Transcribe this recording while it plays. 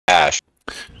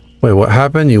Wait, what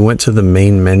happened? You went to the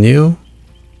main menu?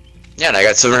 Yeah, and I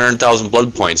got 700,000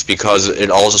 blood points because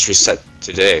it all just reset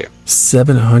today.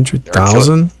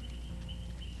 700,000?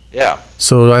 Yeah.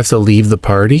 So do I have to leave the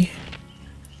party?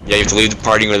 Yeah, you have to leave the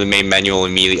party or the main menu will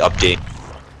immediately update.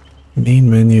 Main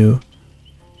menu.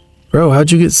 Bro,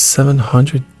 how'd you get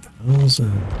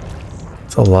 700,000?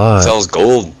 That's a lot. It sells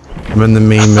gold. I'm in the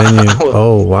main menu.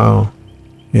 Oh, wow.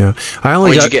 Yeah. I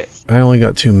only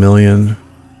got 2 million.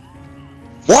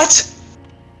 What?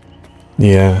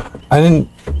 Yeah.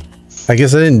 I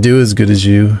guess I didn't do as good as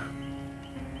you.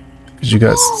 Cuz you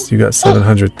got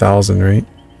 700,000, right?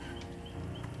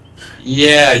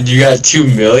 Yeah, you got 2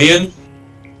 million?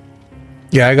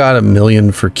 Yeah, I got 1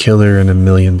 million for killer and 1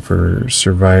 million for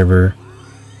survivor.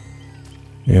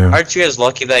 Yeah. Aren't you guys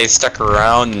lucky that I stuck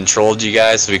around and trolled you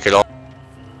guys so we could all...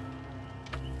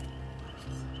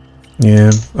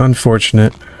 Yeah,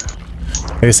 unfortunate.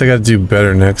 I guess I gotta do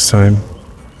better next time.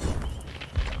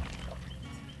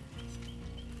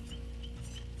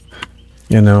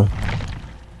 You know.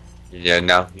 Yeah,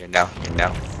 no.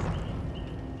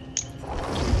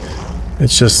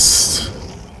 It's just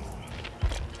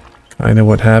kind of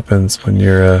what happens when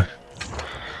you're a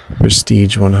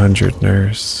Prestige 100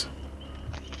 nurse.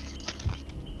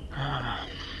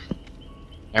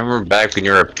 I remember back when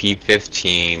you were a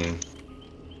P15.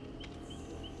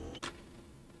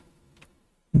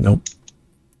 Nope.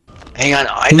 Hang on,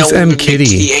 I Who's know M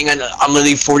Kitty? Hang on, I'm gonna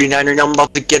leave 49er now. I'm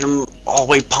about to get him all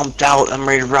the way pumped out. I'm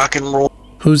ready to rock and roll.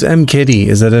 Who's M Kitty?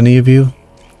 Is that any of you?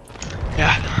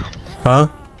 Yeah. Huh?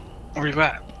 Where you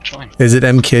at? Join. Is it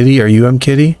M Kitty? Are you M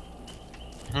Kitty?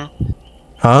 Hmm?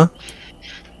 Huh?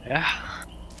 Yeah.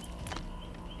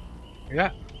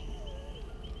 Yeah.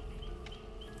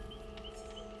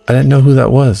 I didn't know who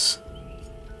that was.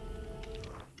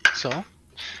 So?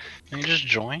 Can you just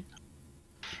join?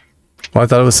 Well, I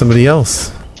thought it was somebody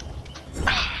else.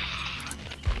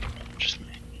 Just me.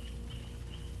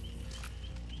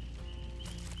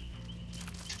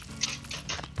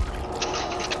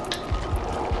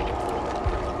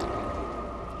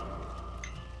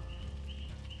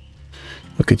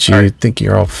 Look at you. You think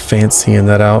you're all fancy in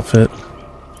that outfit?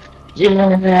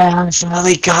 Yeah, I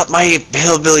finally got my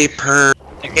hillbilly perk.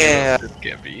 Yeah.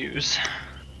 Get views.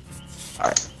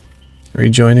 Alright. Are you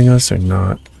joining us or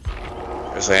not?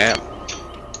 Yes, I am.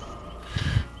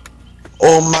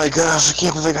 Oh my gosh, I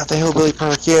can't believe I got the hillbilly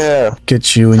perk, yeah.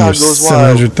 Get you and your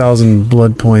 700,000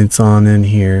 blood points on in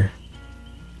here.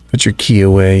 Put your key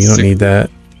away. You don't need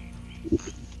that.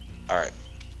 Alright.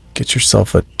 Get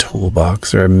yourself a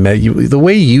toolbox or a med. The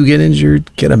way you get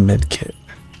injured, get a med kit.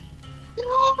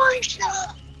 Oh my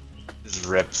god. This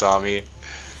rips on me.